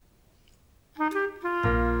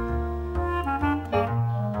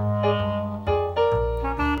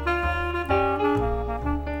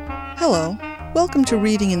Hello, welcome to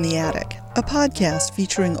Reading in the Attic, a podcast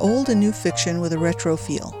featuring old and new fiction with a retro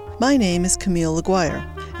feel. My name is Camille Laguire,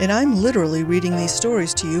 and I'm literally reading these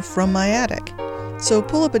stories to you from my attic. So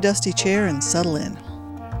pull up a dusty chair and settle in.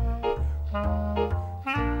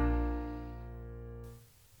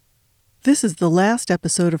 This is the last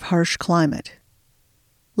episode of Harsh Climate.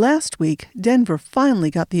 Last week, Denver finally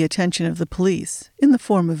got the attention of the police, in the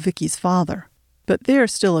form of Vicky's father. But they're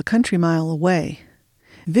still a country mile away.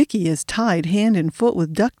 Vicky is tied hand and foot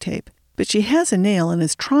with duct tape, but she has a nail and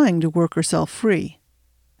is trying to work herself free.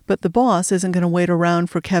 But the boss isn't going to wait around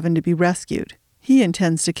for Kevin to be rescued. He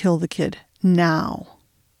intends to kill the kid now.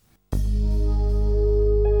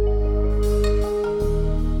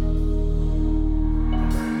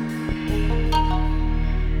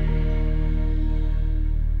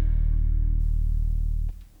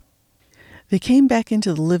 They came back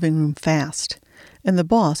into the living room fast, and the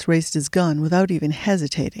boss raised his gun without even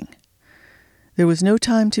hesitating. There was no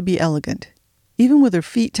time to be elegant. Even with her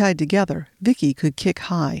feet tied together, Vicky could kick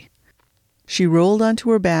high. She rolled onto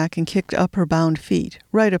her back and kicked up her bound feet,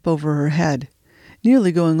 right up over her head,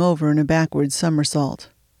 nearly going over in a backward somersault.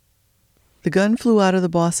 The gun flew out of the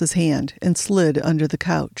boss's hand and slid under the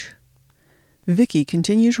couch. Vicky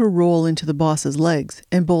continued her roll into the boss's legs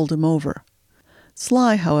and bowled him over.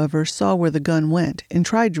 Sly, however, saw where the gun went and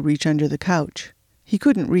tried to reach under the couch. He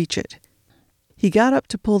couldn't reach it. He got up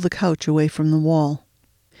to pull the couch away from the wall.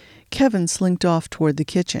 Kevin slinked off toward the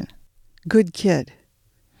kitchen. Good kid.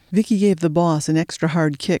 Vicky gave the boss an extra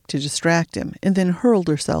hard kick to distract him and then hurled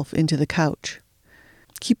herself into the couch.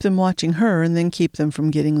 Keep them watching her and then keep them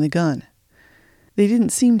from getting the gun. They didn't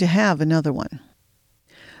seem to have another one.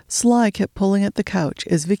 Sly kept pulling at the couch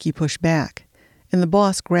as Vicky pushed back, and the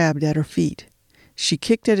boss grabbed at her feet. She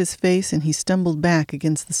kicked at his face and he stumbled back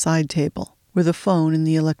against the side table, where the phone and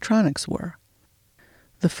the electronics were.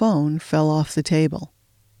 The phone fell off the table.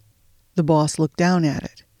 The boss looked down at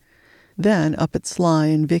it, then up at Sly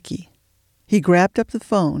and Vicky. He grabbed up the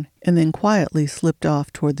phone and then quietly slipped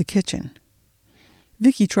off toward the kitchen.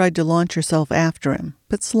 Vicky tried to launch herself after him,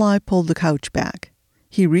 but Sly pulled the couch back.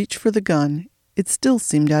 He reached for the gun. It still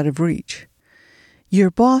seemed out of reach.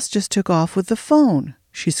 "Your boss just took off with the phone,"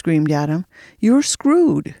 she screamed at him. "You're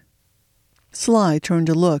screwed." Sly turned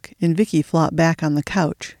to look, and Vicky flopped back on the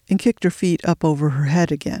couch and kicked her feet up over her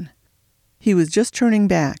head again. He was just turning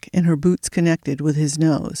back, and her boots connected with his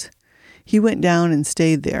nose. He went down and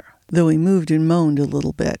stayed there, though he moved and moaned a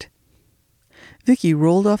little bit. Vicky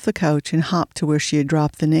rolled off the couch and hopped to where she had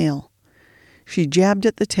dropped the nail. She jabbed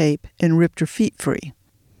at the tape and ripped her feet free.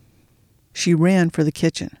 She ran for the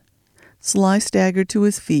kitchen. Sly staggered to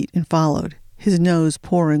his feet and followed, his nose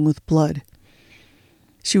pouring with blood.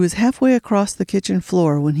 She was halfway across the kitchen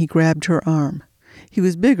floor when he grabbed her arm. He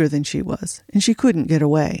was bigger than she was, and she couldn't get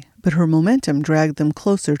away, but her momentum dragged them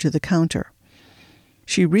closer to the counter.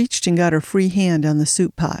 She reached and got her free hand on the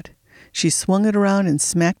soup pot. She swung it around and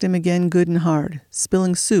smacked him again good and hard,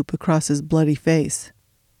 spilling soup across his bloody face.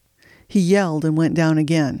 He yelled and went down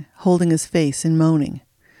again, holding his face and moaning.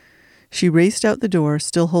 She raced out the door,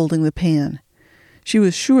 still holding the pan. She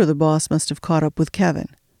was sure the boss must have caught up with Kevin,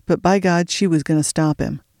 but by God, she was going to stop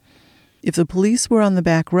him. If the police were on the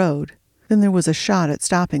back road, then there was a shot at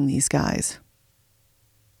stopping these guys.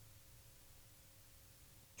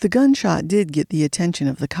 The gunshot did get the attention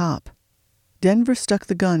of the cop. Denver stuck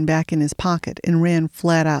the gun back in his pocket and ran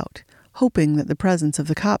flat out, hoping that the presence of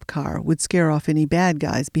the cop car would scare off any bad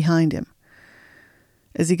guys behind him.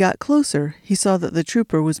 As he got closer, he saw that the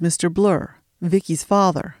trooper was Mr. Blur, Vicky's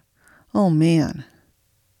father. Oh, man.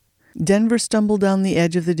 Denver stumbled down the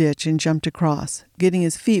edge of the ditch and jumped across, getting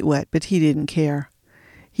his feet wet, but he didn't care.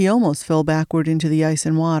 He almost fell backward into the ice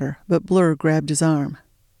and water, but Blur grabbed his arm.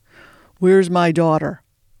 "Where's my daughter?"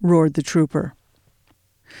 roared the trooper.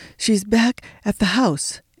 "She's back at the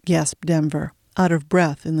house," gasped Denver, out of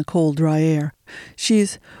breath in the cold, dry air.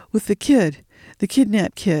 "She's with the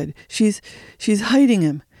kidnapped kid. She's hiding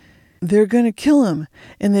him. They're gonna kill him,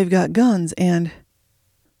 and they've got guns, and—"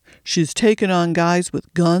 "She's taken on guys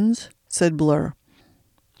with guns?" said Blur.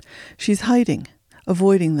 "She's hiding,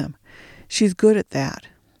 avoiding them. She's good at that."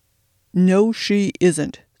 "No, she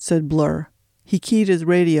isn't," said Blur. He keyed his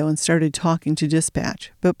radio and started talking to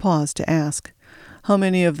dispatch, but paused to ask, "How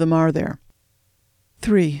many of them are there?"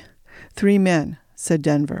 Three men," said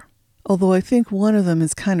Denver, "although I think one of them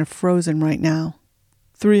is kind of frozen right now."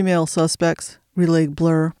 3 male suspects, relayed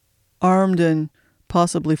Blur, "armed and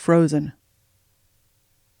possibly frozen."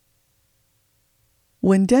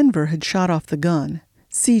 When Denver had shot off the gun,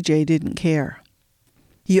 CJ didn't care.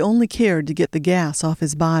 He only cared to get the gas off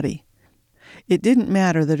his body. It didn't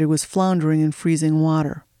matter that he was floundering in freezing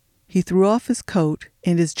water. He threw off his coat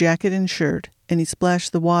and his jacket and shirt, and he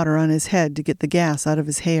splashed the water on his head to get the gas out of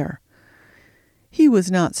his hair. He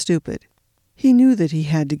was not stupid. He knew that he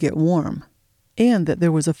had to get warm, and that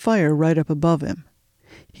there was a fire right up above him.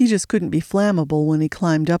 He just couldn't be flammable when he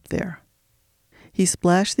climbed up there. He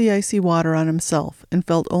splashed the icy water on himself and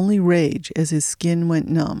felt only rage as his skin went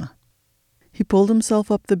numb. He pulled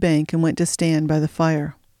himself up the bank and went to stand by the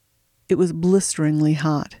fire. It was blisteringly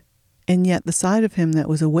hot, and yet the side of him that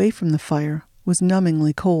was away from the fire was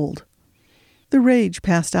numbingly cold. The rage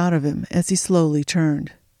passed out of him as he slowly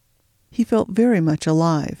turned. He felt very much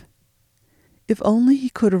alive. If only he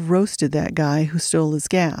could have roasted that guy who stole his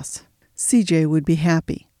gas, CJ would be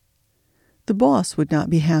happy. The boss would not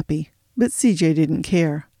be happy, but CJ didn't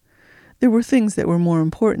care. There were things that were more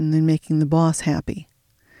important than making the boss happy.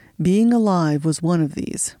 Being alive was one of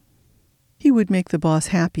these. He would make the boss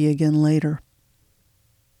happy again later.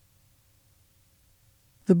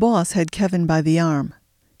 The boss had Kevin by the arm.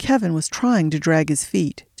 Kevin was trying to drag his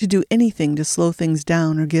feet, to do anything to slow things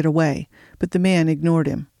down or get away, but the man ignored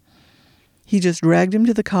him. He just dragged him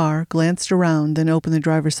to the car, glanced around, then opened the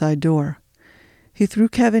driver's side door. He threw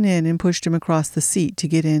Kevin in and pushed him across the seat to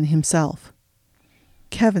get in himself.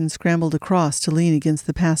 Kevin scrambled across to lean against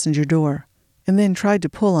the passenger door, and then tried to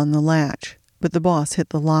pull on the latch, but the boss hit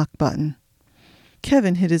the lock button.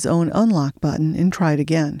 Kevin hit his own unlock button and tried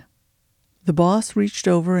again. The boss reached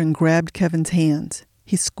over and grabbed Kevin's hands.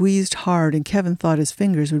 He squeezed hard, and Kevin thought his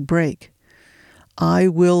fingers would break. "I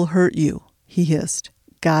will hurt you," he hissed.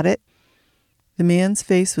 "Got it?" The man's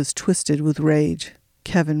face was twisted with rage.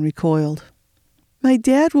 Kevin recoiled. "My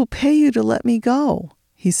dad will pay you to let me go,"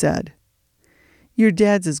 he said. "Your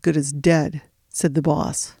dad's as good as dead," said the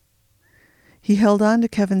boss. He held on to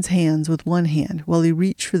Kevin's hands with one hand while he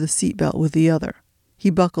reached for the seatbelt with the other. He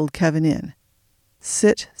buckled Kevin in.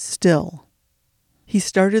 "Sit still." He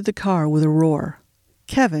started the car with a roar.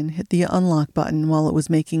 Kevin hit the unlock button while it was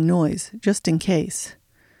making noise, just in case.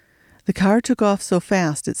 The car took off so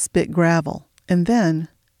fast it spit gravel, and then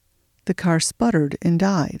the car sputtered and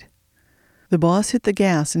died. The boss hit the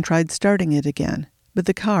gas and tried starting it again, but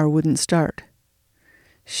the car wouldn't start.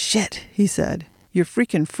 "Shit," he said. "Your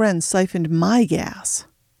freaking friend siphoned my gas."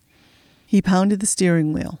 He pounded the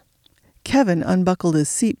steering wheel. Kevin unbuckled his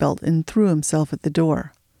seatbelt and threw himself at the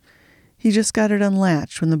door. He just got it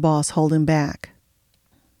unlatched when the boss hauled him back.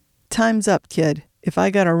 "Time's up, kid. If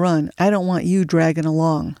I gotta run, I don't want you dragging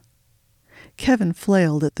along." Kevin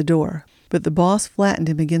flailed at the door, but the boss flattened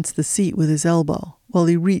him against the seat with his elbow while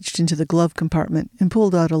he reached into the glove compartment and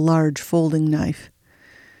pulled out a large folding knife.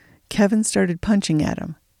 Kevin started punching at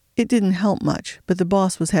him. It didn't help much, but the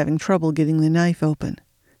boss was having trouble getting the knife open.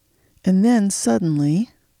 And then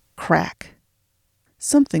suddenly, crack.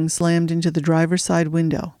 Something slammed into the driver's side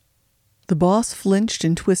window. The boss flinched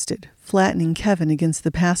and twisted, flattening Kevin against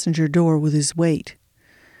the passenger door with his weight.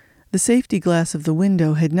 The safety glass of the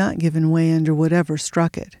window had not given way under whatever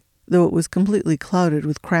struck it, though it was completely clouded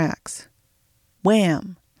with cracks.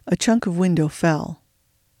 Wham! A chunk of window fell.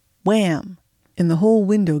 Wham! And the whole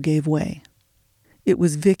window gave way. It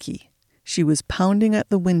was Vicky. She was pounding at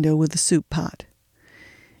the window with the soup pot.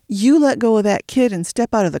 "You let go of that kid and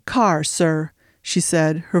step out of the car, sir," she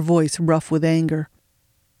said, her voice rough with anger.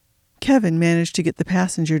 Kevin managed to get the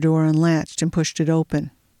passenger door unlatched and pushed it open.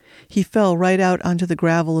 He fell right out onto the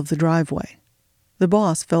gravel of the driveway. The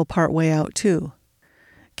boss fell part way out, too.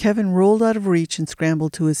 Kevin rolled out of reach and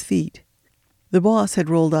scrambled to his feet. The boss had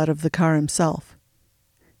rolled out of the car himself.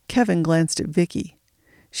 Kevin glanced at Vicky.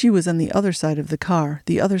 She was on the other side of the car,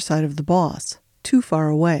 the other side of the boss, too far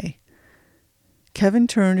away. Kevin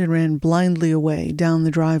turned and ran blindly away down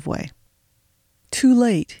the driveway. Too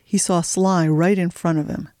late, he saw Sly right in front of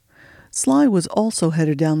him. Sly was also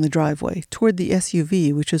headed down the driveway, toward the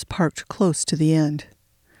SUV, which was parked close to the end.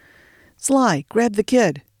 "Sly, grab the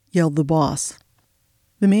kid!" yelled the boss.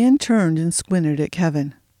 The man turned and squinted at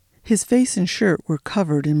Kevin. His face and shirt were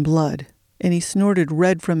covered in blood, and he snorted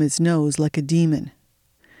red from his nose like a demon.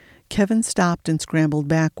 Kevin stopped and scrambled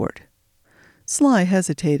backward. Sly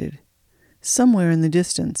hesitated. Somewhere in the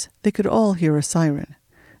distance, they could all hear a siren.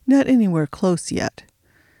 Not anywhere close yet.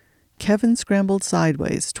 Kevin scrambled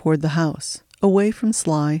sideways toward the house, away from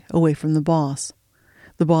Sly, away from the boss.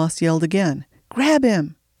 The boss yelled again, "Grab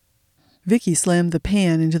him!" Vicky slammed the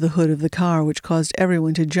pan into the hood of the car, which caused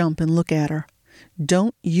everyone to jump and look at her.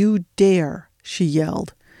 "Don't you dare!" she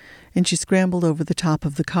yelled, and she scrambled over the top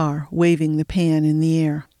of the car, waving the pan in the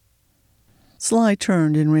air. Sly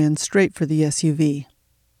turned and ran straight for the SUV.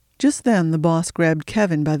 Just then the boss grabbed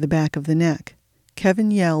Kevin by the back of the neck.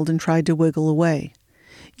 Kevin yelled and tried to wiggle away.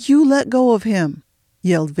 "You let go of him!"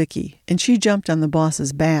 yelled Vicky, and she jumped on the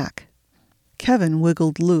boss's back. Kevin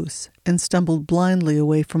wiggled loose and stumbled blindly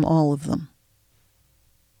away from all of them.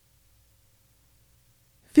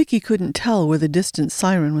 Vicky couldn't tell where the distant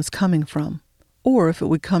siren was coming from, or if it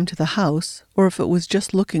would come to the house, or if it was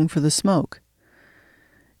just looking for the smoke.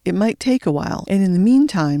 It might take a while, and in the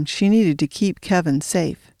meantime she needed to keep Kevin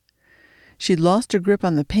safe. She'd lost her grip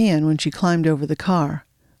on the pan when she climbed over the car,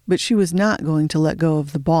 but she was not going to let go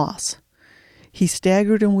of the boss. He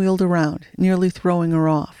staggered and wheeled around, nearly throwing her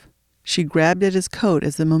off. She grabbed at his coat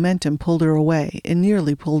as the momentum pulled her away and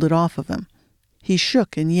nearly pulled it off of him. He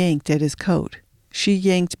shook and yanked at his coat. She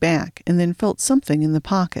yanked back and then felt something in the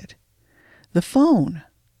pocket. The phone!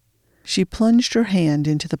 She plunged her hand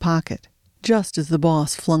into the pocket, just as the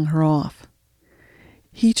boss flung her off.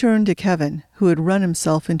 He turned to Kevin, who had run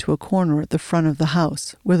himself into a corner at the front of the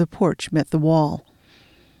house, where the porch met the wall.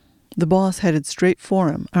 The boss headed straight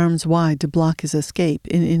for him, arms wide to block his escape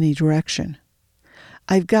in any direction.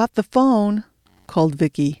 "I've got the phone," called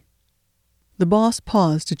Vicky. The boss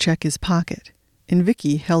paused to check his pocket, and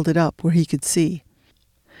Vicky held it up where he could see.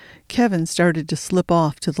 Kevin started to slip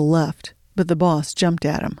off to the left, but the boss jumped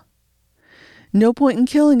at him. "No point in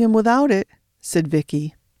killing him without it," said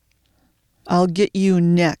Vicky. "I'll get you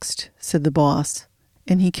next," said the boss,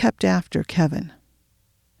 and he kept after Kevin.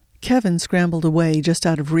 Kevin scrambled away just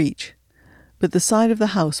out of reach, but the side of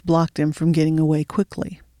the house blocked him from getting away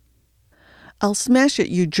quickly. "I'll smash it,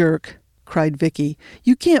 you jerk," cried Vicky.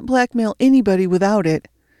 "You can't blackmail anybody without it."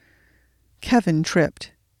 Kevin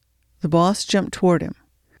tripped. The boss jumped toward him.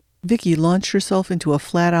 Vicky launched herself into a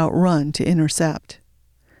flat-out run to intercept.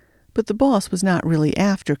 But the boss was not really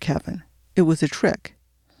after Kevin. It was a trick.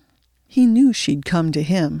 He knew she'd come to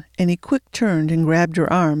him, and he quick turned and grabbed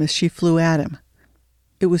her arm as she flew at him.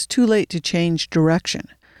 It was too late to change direction,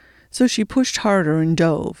 so she pushed harder and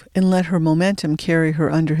dove, and let her momentum carry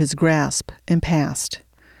her under his grasp, and passed.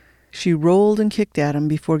 She rolled and kicked at him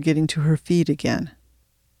before getting to her feet again.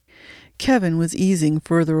 Kevin was easing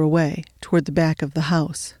further away, toward the back of the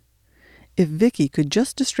house. If Vicky could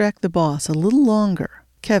just distract the boss a little longer,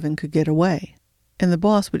 Kevin could get away, and the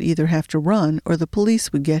boss would either have to run or the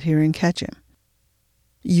police would get here and catch him.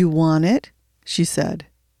 "You want it?" she said.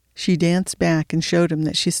 She danced back and showed him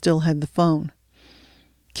that she still had the phone.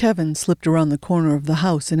 Kevin slipped around the corner of the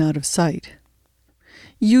house and out of sight.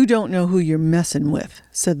 "You don't know who you're messing with,"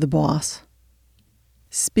 said the boss.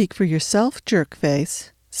 "Speak for yourself,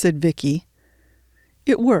 jerkface," said Vicky.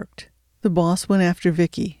 It worked. The boss went after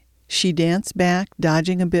Vicky. She danced back,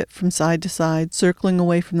 dodging a bit from side to side, circling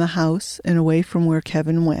away from the house and away from where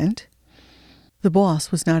Kevin went. The boss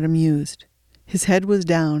was not amused. His head was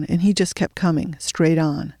down, and he just kept coming, straight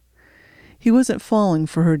on. He wasn't falling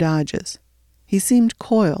for her dodges. He seemed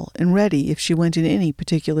coy and ready if she went in any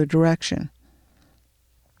particular direction.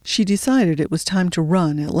 She decided it was time to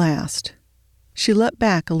run at last. She leapt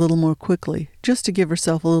back a little more quickly, just to give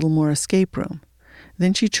herself a little more escape room.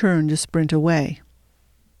 Then she turned to sprint away.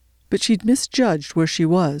 But she'd misjudged where she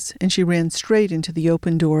was, and she ran straight into the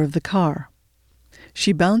open door of the car.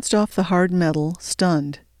 She bounced off the hard metal,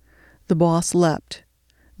 stunned. The boss leapt.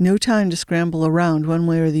 No time to scramble around one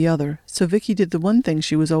way or the other, so Vicky did the one thing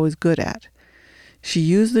she was always good at. She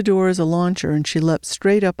used the door as a launcher, and she leapt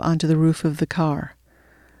straight up onto the roof of the car.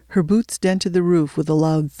 Her boots dented the roof with a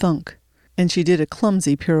loud thunk, and she did a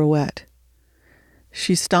clumsy pirouette.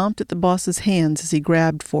 She stomped at the boss's hands as he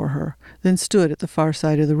grabbed for her, then stood at the far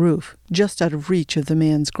side of the roof, just out of reach of the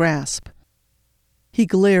man's grasp. He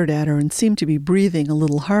glared at her and seemed to be breathing a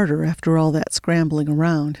little harder after all that scrambling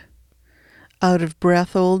around. "Out of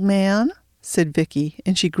breath, old man?" said Vicky,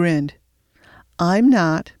 and she grinned. "I'm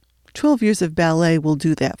not. 12 years of ballet will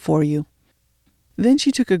do that for you." Then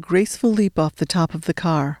she took a graceful leap off the top of the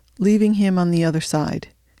car, leaving him on the other side.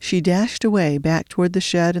 She dashed away back toward the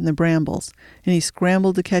shed and the brambles, and he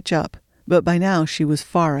scrambled to catch up, but by now she was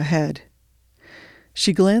far ahead.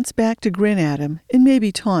 She glanced back to grin at him, and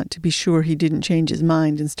maybe taunt to be sure he didn't change his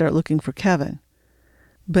mind and start looking for Kevin.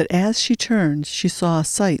 But as she turned, she saw a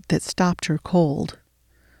sight that stopped her cold.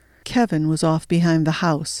 Kevin was off behind the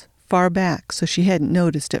house, far back so she hadn't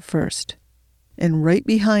noticed at first. And right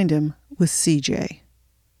behind him was CJ.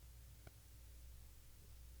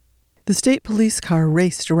 The state police car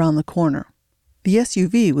raced around the corner. The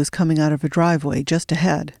SUV was coming out of a driveway just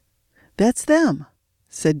ahead. "That's them,"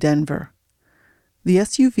 said Denver. The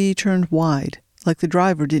SUV turned wide, like the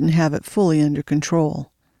driver didn't have it fully under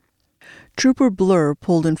control. Trooper Blur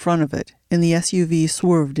pulled in front of it, and the SUV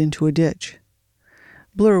swerved into a ditch.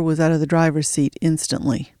 Blur was out of the driver's seat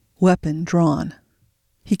instantly. weapon drawn.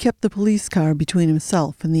 He kept the police car between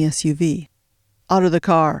himself and the SUV. "Out of the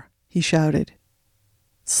car," he shouted.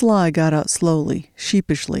 Sly got out slowly,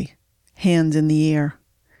 sheepishly, hands in the air.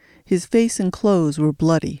 His face and clothes were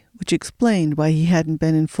bloody, which explained why he hadn't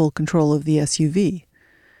been in full control of the SUV.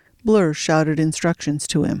 Blur shouted instructions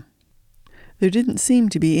to him. There didn't seem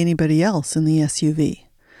to be anybody else in the SUV,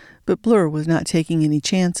 but Blur was not taking any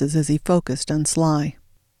chances as he focused on Sly.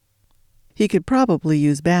 He could probably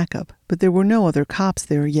use backup, but there were no other cops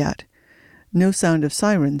there yet. No sound of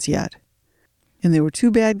sirens yet. And there were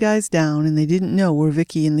 2 bad guys down, and they didn't know where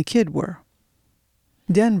Vicky and the kid were.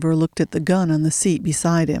 Denver looked at the gun on the seat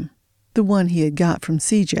beside him, the one he had got from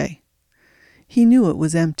CJ. He knew it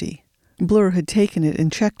was empty. Blur had taken it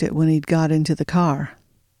and checked it when he'd got into the car.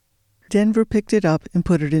 Denver picked it up and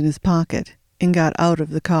put it in his pocket and got out of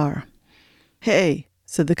the car. "Hey,"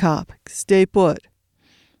 said the cop, "stay put."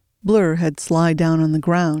 Blur had Sly down on the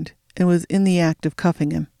ground and was in the act of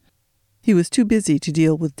cuffing him. He was too busy to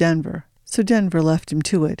deal with Denver, so Denver left him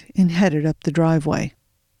to it and headed up the driveway.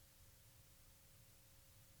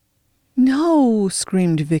 "No!"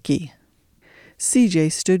 screamed Vicky. CJ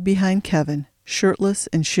stood behind Kevin, shirtless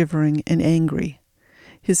and shivering and angry.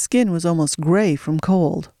 His skin was almost gray from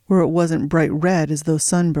cold, where it wasn't bright red as though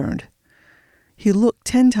sunburned. He looked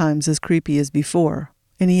 10 times as creepy as before,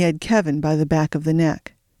 and he had Kevin by the back of the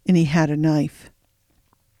neck, and he had a knife.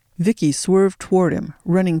 Vicky swerved toward him,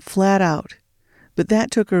 running flat out, but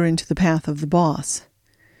that took her into the path of the boss.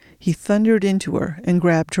 He thundered into her and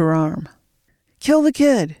grabbed her arm. "Kill the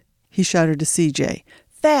kid!" he shouted to CJ.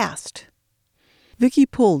 "Fast!" Vicky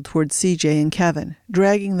pulled toward CJ and Kevin,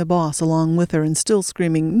 dragging the boss along with her and still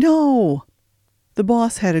screaming, "No!" The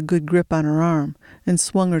boss had a good grip on her arm and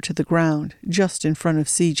swung her to the ground, just in front of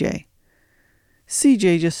CJ.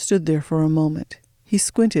 CJ just stood there for a moment. He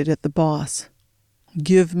squinted at the boss.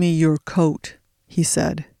 "Give me your coat," he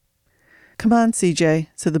said. "Come on, CJ,"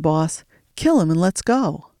 said the boss. "Kill him and let's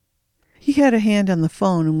go." He had a hand on the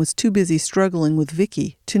phone and was too busy struggling with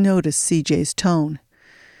Vicky to notice CJ's tone.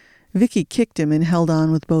 Vicky kicked him and held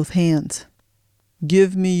on with both hands.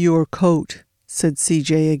 "Give me your coat," said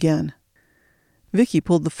CJ again. Vicky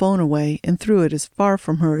pulled the phone away and threw it as far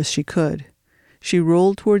from her as she could. She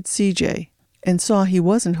rolled toward CJ and saw he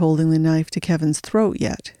wasn't holding the knife to Kevin's throat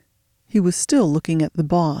yet. He was still looking at the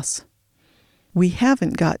boss. "We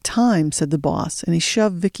haven't got time," said the boss, and he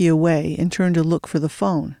shoved Vicky away and turned to look for the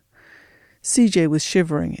phone. CJ was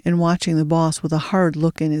shivering and watching the boss with a hard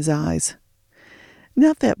look in his eyes.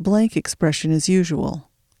 Not that blank expression as usual.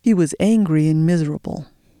 He was angry and miserable.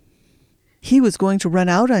 "He was going to run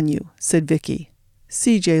out on you," said Vicky.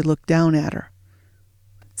 CJ looked down at her.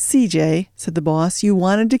 "CJ," said the boss, "you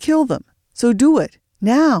wanted to kill them. So do it.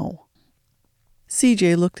 Now."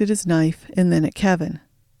 CJ looked at his knife and then at Kevin.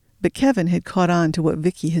 But Kevin had caught on to what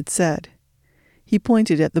Vicky had said. He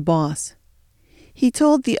pointed at the boss. "He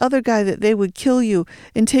told the other guy that they would kill you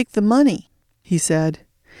and take the money," he said.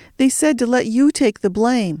 "They said to let you take the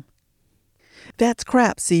blame." "That's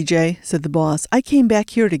crap, CJ," said the boss. "I came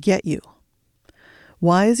back here to get you."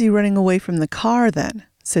 "Why is he running away from the car, then?"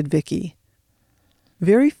 said Vicky.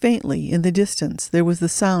 Very faintly, in the distance, there was the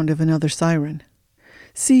sound of another siren.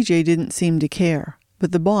 CJ didn't seem to care,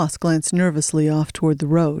 but the boss glanced nervously off toward the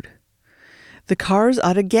road. "The car's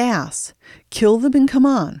out of gas. Kill them and come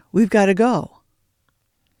on. We've got to go."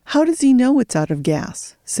 "How does he know it's out of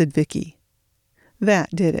gas?" said Vicky. That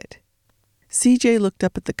did it. CJ looked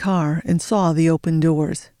up at the car and saw the open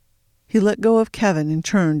doors. He let go of Kevin and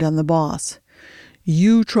turned on the boss.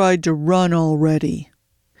 "You tried to run already."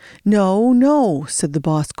 "No, no," said the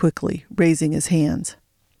boss quickly, raising his hands.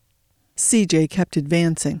 CJ kept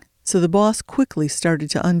advancing, so the boss quickly started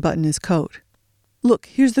to unbutton his coat. "Look,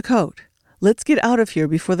 here's the coat. Let's get out of here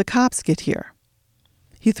before the cops get here."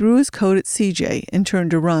 He threw his coat at CJ and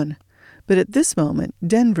turned to run, but at this moment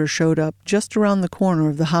Denver showed up just around the corner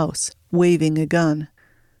of the house, waving a gun.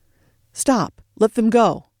 "Stop! Let them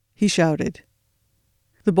go!" he shouted.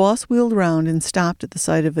 The boss wheeled around and stopped at the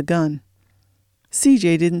sight of the gun.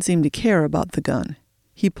 CJ didn't seem to care about the gun.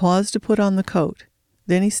 He paused to put on the coat.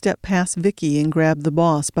 Then he stepped past Vicky and grabbed the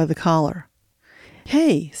boss by the collar.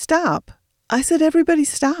 "Hey, stop! I said everybody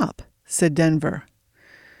stop," said Denver.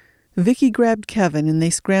 Vicky grabbed Kevin and they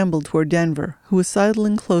scrambled toward Denver, who was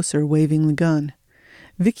sidling closer, waving the gun.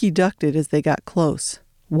 Vicky ducked it as they got close.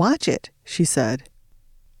 "Watch it," she said.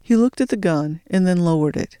 He looked at the gun and then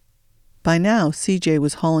lowered it. By now, CJ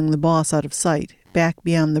was hauling the boss out of sight, back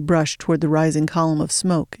beyond the brush toward the rising column of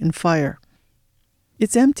smoke and fire.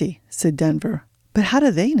 "It's empty," said Denver. "But how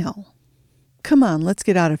do they know?" "Come on, let's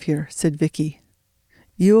get out of here," said Vicky.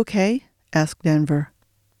 "You okay?" asked Denver.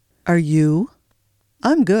 Are you?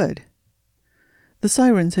 I'm good. The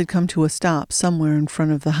sirens had come to a stop somewhere in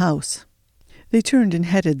front of the house. They turned and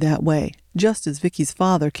headed that way, just as Vicky's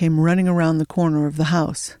father came running around the corner of the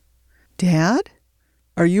house. Dad?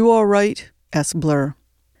 Are you all right? Asked Blur.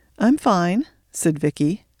 I'm fine, said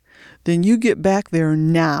Vicky. Then you get back there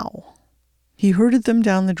now. He herded them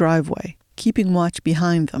down the driveway, keeping watch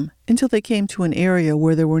behind them until they came to an area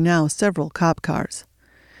where there were now several cop cars.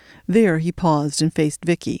 There he paused and faced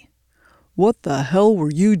Vicky. What the hell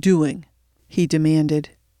were you doing? He demanded.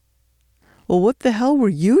 Well, what the hell were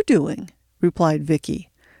you doing? Replied Vicky.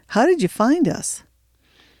 How did you find us?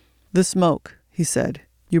 The smoke, he said.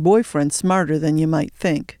 Your boyfriend's smarter than you might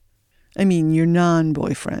think. I mean, your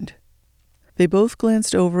non-boyfriend. They both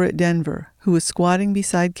glanced over at Denver, who was squatting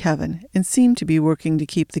beside Kevin and seemed to be working to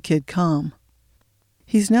keep the kid calm.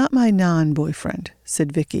 He's not my non-boyfriend,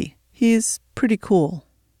 said Vicky. He's pretty cool.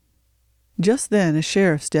 Just then a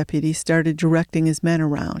sheriff's deputy started directing his men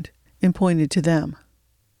around and pointed to them.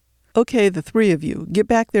 Okay, the three of you, get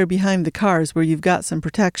back there behind the cars where you've got some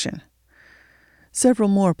protection. Several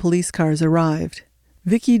more police cars arrived.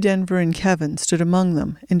 Vicky, Denver, and Kevin stood among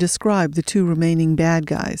them and described the two remaining bad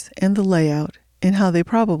guys and the layout and how they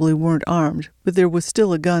probably weren't armed, but there was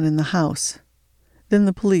still a gun in the house. Then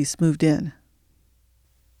the police moved in.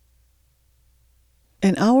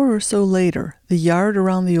 An hour or so later, the yard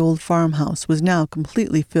around the old farmhouse was now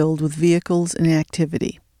completely filled with vehicles and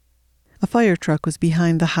activity. A fire truck was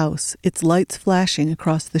behind the house, its lights flashing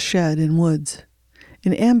across the shed and woods.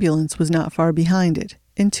 An ambulance was not far behind it,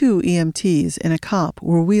 and 2 EMTs and a cop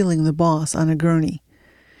were wheeling the boss on a gurney.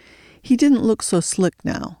 He didn't look so slick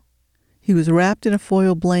now. He was wrapped in a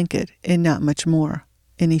foil blanket and not much more,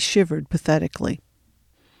 and he shivered pathetically.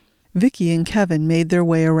 Vicky and Kevin made their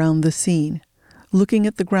way around the scene, looking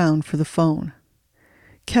at the ground for the phone.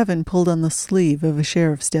 Kevin pulled on the sleeve of a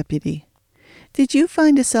sheriff's deputy. Did you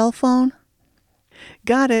find a cell phone?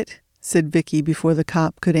 Got it, said Vicky before the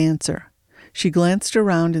cop could answer. She glanced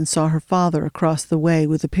around and saw her father across the way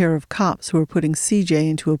with a pair of cops who were putting CJ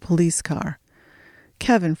into a police car.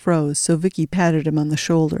 Kevin froze, so Vicky patted him on the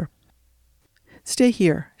shoulder. Stay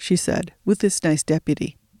here, she said, with this nice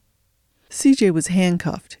deputy. CJ was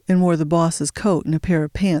handcuffed and wore the boss's coat and a pair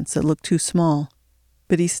of pants that looked too small.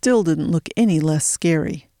 But he still didn't look any less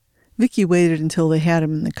scary. Vicky waited until they had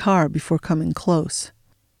him in the car before coming close.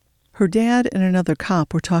 Her dad and another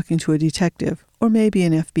cop were talking to a detective, or maybe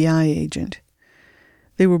an FBI agent.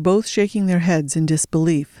 They were both shaking their heads in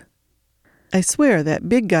disbelief. I swear that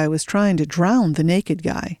big guy was trying to drown the naked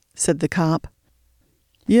guy, said the cop.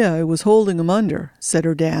 Yeah, I was holding him under, said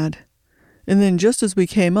her dad. And then just as we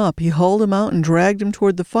came up, he hauled him out and dragged him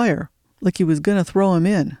toward the fire, like he was going to throw him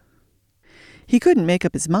in. He couldn't make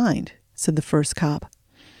up his mind, said the first cop.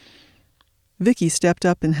 Vicky stepped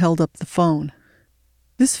up and held up the phone.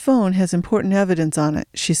 This phone has important evidence on it,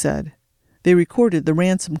 she said. They recorded the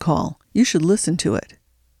ransom call. You should listen to it.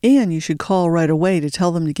 And you should call right away to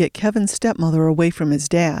tell them to get Kevin's stepmother away from his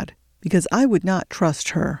dad, because I would not trust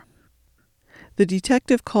her. The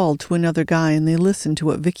detective called to another guy and they listened to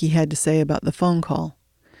what Vicky had to say about the phone call.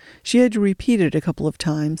 She had to repeat it a couple of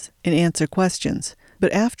times and answer questions,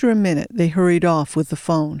 but after a minute they hurried off with the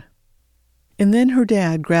phone. And then her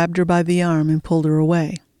dad grabbed her by the arm and pulled her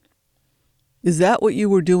away. Is that what you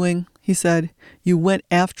were doing? He said. You went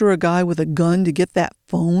after a guy with a gun to get that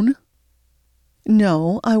phone?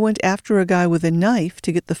 No, I went after a guy with a knife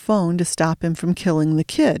to get the phone to stop him from killing the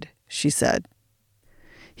kid, she said.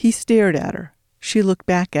 He stared at her. She looked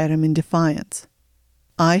back at him in defiance.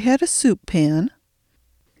 I had a soup pan.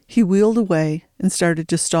 He wheeled away and started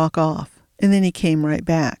to stalk off, and then he came right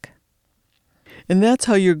back. And that's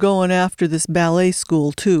how you're going after this ballet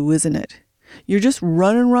school, too, isn't it? You're just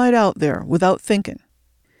running right out there without thinking.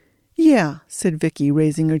 Yeah, said Vicky,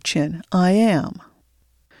 raising her chin. I am.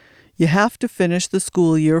 You have to finish the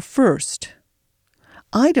school year first.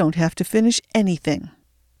 I don't have to finish anything.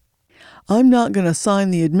 I'm not going to sign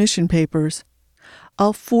the admission papers.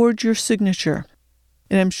 I'll forge your signature.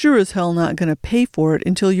 And I'm sure as hell not going to pay for it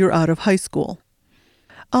until you're out of high school.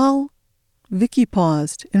 Vicky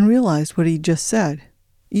paused and realized what he'd just said.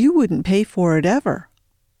 You wouldn't pay for it ever.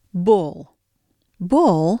 Bull.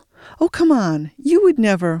 Bull? Oh, come on. You would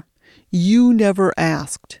never. You never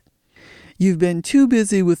asked. You've been too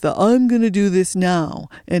busy with the I'm going to do this now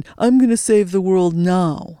and I'm going to save the world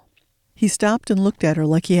now. He stopped and looked at her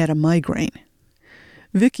like he had a migraine.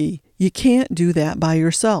 Vicky, you can't do that by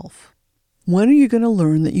yourself. When are you going to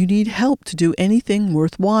learn that you need help to do anything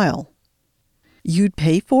worthwhile? You'd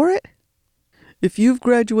pay for it? If you've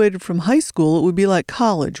graduated from high school, it would be like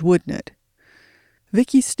college, wouldn't it?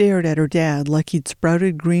 Vicky stared at her dad like he'd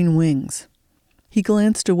sprouted green wings. He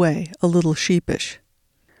glanced away, a little sheepish.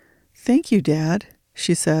 "Thank you, Dad,"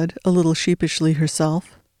 she said, a little sheepishly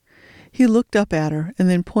herself. He looked up at her and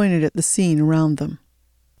then pointed at the scene around them.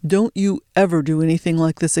 "Don't you ever do anything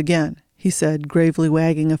like this again," he said, gravely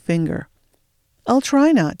wagging a finger. "I'll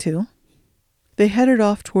try not to." They headed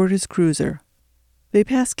off toward his cruiser. They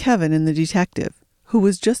passed Kevin and the detective, who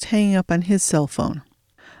was just hanging up on his cell phone.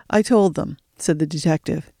 "I told them," said the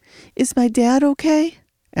detective. "Is my dad okay?"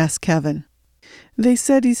 asked Kevin. "They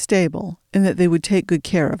said he's stable and that they would take good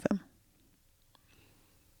care of him."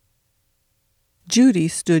 Judy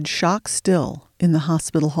stood shock-still in the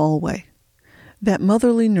hospital hallway. That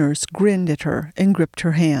motherly nurse grinned at her and gripped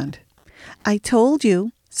her hand. "I told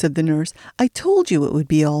you," said the nurse. "I told you it would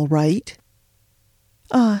be all right."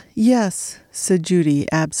 Yes," said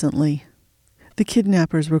Judy absently. The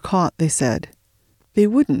kidnappers were caught, they said. They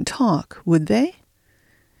wouldn't talk, would they?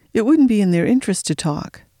 It wouldn't be in their interest to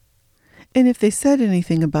talk. And if they said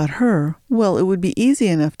anything about her, well, it would be easy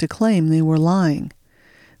enough to claim they were lying.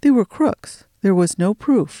 They were crooks. There was no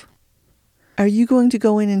proof. "Are you going to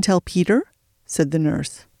go in and tell Peter?" said the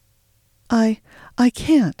nurse. I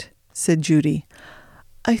can't," said Judy.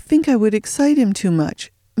 "I think I would excite him too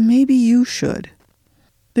much. Maybe you should."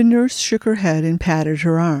 The nurse shook her head and patted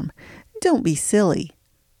her arm. "Don't be silly."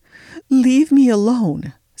 "Leave me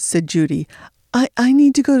alone," said Judy. I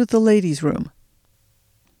need to go to the ladies' room."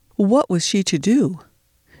 What was she to do?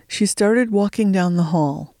 She started walking down the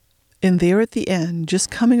hall, and there at the end, just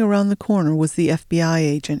coming around the corner, was the FBI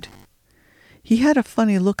agent. He had a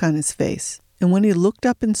funny look on his face, and when he looked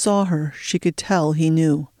up and saw her, she could tell he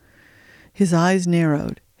knew. His eyes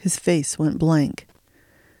narrowed, his face went blank.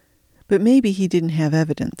 But maybe he didn't have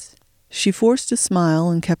evidence. She forced a smile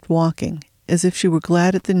and kept walking, as if she were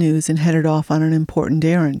glad at the news and headed off on an important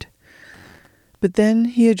errand. But then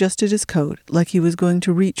he adjusted his coat like he was going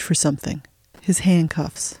to reach for something, his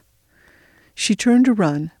handcuffs. She turned to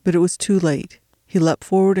run, but it was too late. He leapt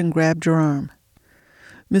forward and grabbed her arm.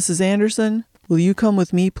 "Mrs. Anderson, will you come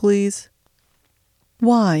with me, please?"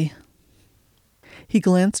 "Why?" He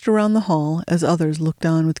glanced around the hall as others looked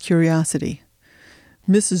on with curiosity.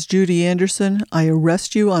 "Mrs. Judy Anderson, I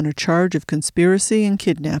arrest you on a charge of conspiracy and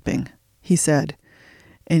kidnapping," he said,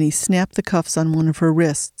 and he snapped the cuffs on one of her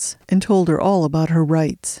wrists and told her all about her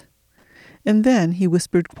rights. And then he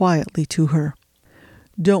whispered quietly to her,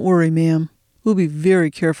 "Don't worry, ma'am. We'll be very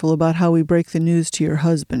careful about how we break the news to your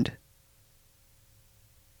husband."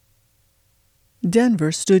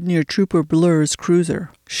 Denver stood near Trooper Blur's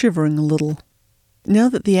cruiser, shivering a little. Now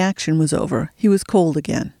that the action was over, he was cold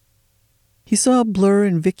again. He saw Blur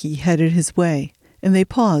and Vicky headed his way, and they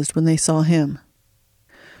paused when they saw him.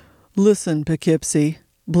 "Listen, Poughkeepsie,"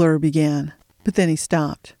 Blur began, but then he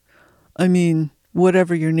stopped. "I mean,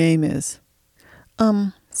 whatever your name is."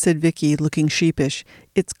 Said Vicky, looking sheepish.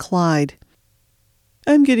 "It's Clyde."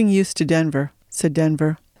 "I'm getting used to Denver," said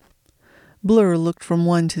Denver. Blur looked from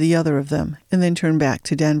one to the other of them, and then turned back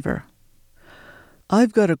to Denver.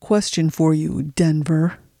 "I've got a question for you,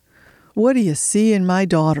 Denver. What do you see in my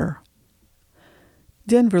daughter?"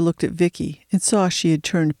 Denver looked at Vicky and saw she had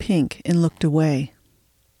turned pink and looked away.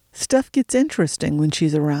 "Stuff gets interesting when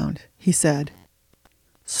she's around," he said.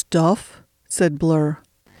 "Stuff?" said Blur.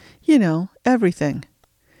 "You know, everything."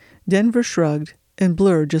 Denver shrugged, and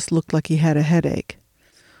Blur just looked like he had a headache.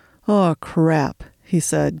 "Oh, crap," he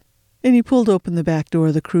said, and he pulled open the back door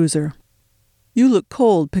of the cruiser. "You look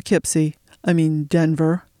cold,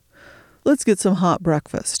 Denver. Let's get some hot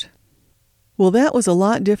breakfast." Well, that was a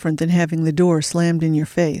lot different than having the door slammed in your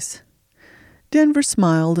face. Denver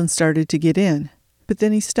smiled and started to get in, but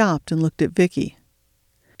then he stopped and looked at Vicky.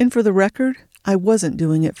 "And for the record, I wasn't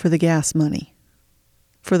doing it for the gas money."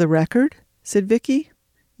 "For the record?" said Vicky.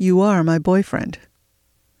 "You are my boyfriend."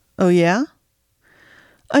 "Oh, yeah?"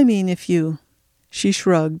 If you..." She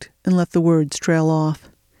shrugged and let the words trail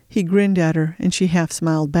off. He grinned at her, and she half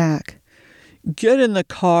smiled back. "Get in the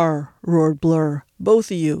car," roared Blur.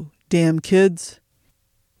 "Both of you, damn kids."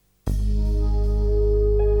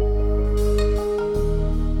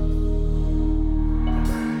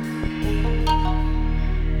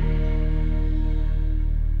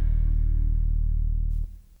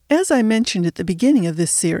 As I mentioned at the beginning of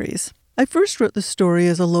this series, I first wrote the story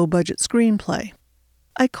as a low-budget screenplay.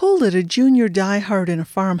 I called it A Junior Die Hard in a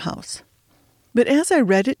Farmhouse. But as I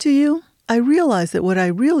read it to you, I realized that what I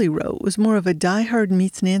really wrote was more of a Die Hard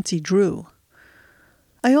meets Nancy Drew.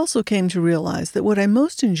 I also came to realize that what I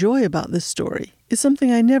most enjoy about this story is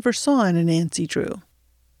something I never saw in a Nancy Drew: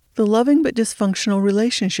 the loving but dysfunctional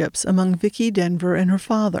relationships among Vicky, Denver, and her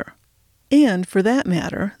father. And, for that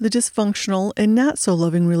matter, the dysfunctional and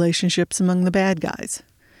not-so-loving relationships among the bad guys.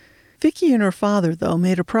 Vicky and her father, though,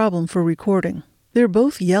 made a problem for recording. They're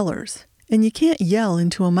both yellers, and you can't yell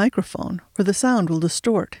into a microphone, or the sound will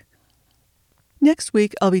distort. Next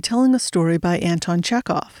week, I'll be telling a story by Anton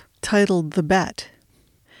Chekhov, titled The Bet.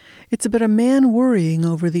 It's about a man worrying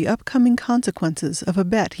over the upcoming consequences of a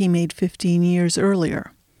bet he made 15 years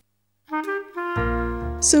earlier.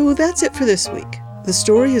 So that's it for this week. The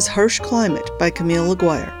story is Harsh Climate by Camille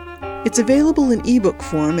Laguerre. It's available in ebook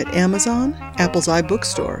form at Amazon, Apple's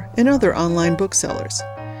iBookstore, and other online booksellers.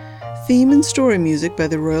 Theme and story music by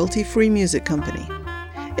the Royalty Free Music Company.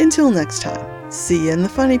 Until next time, see you in the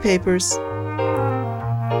funny papers.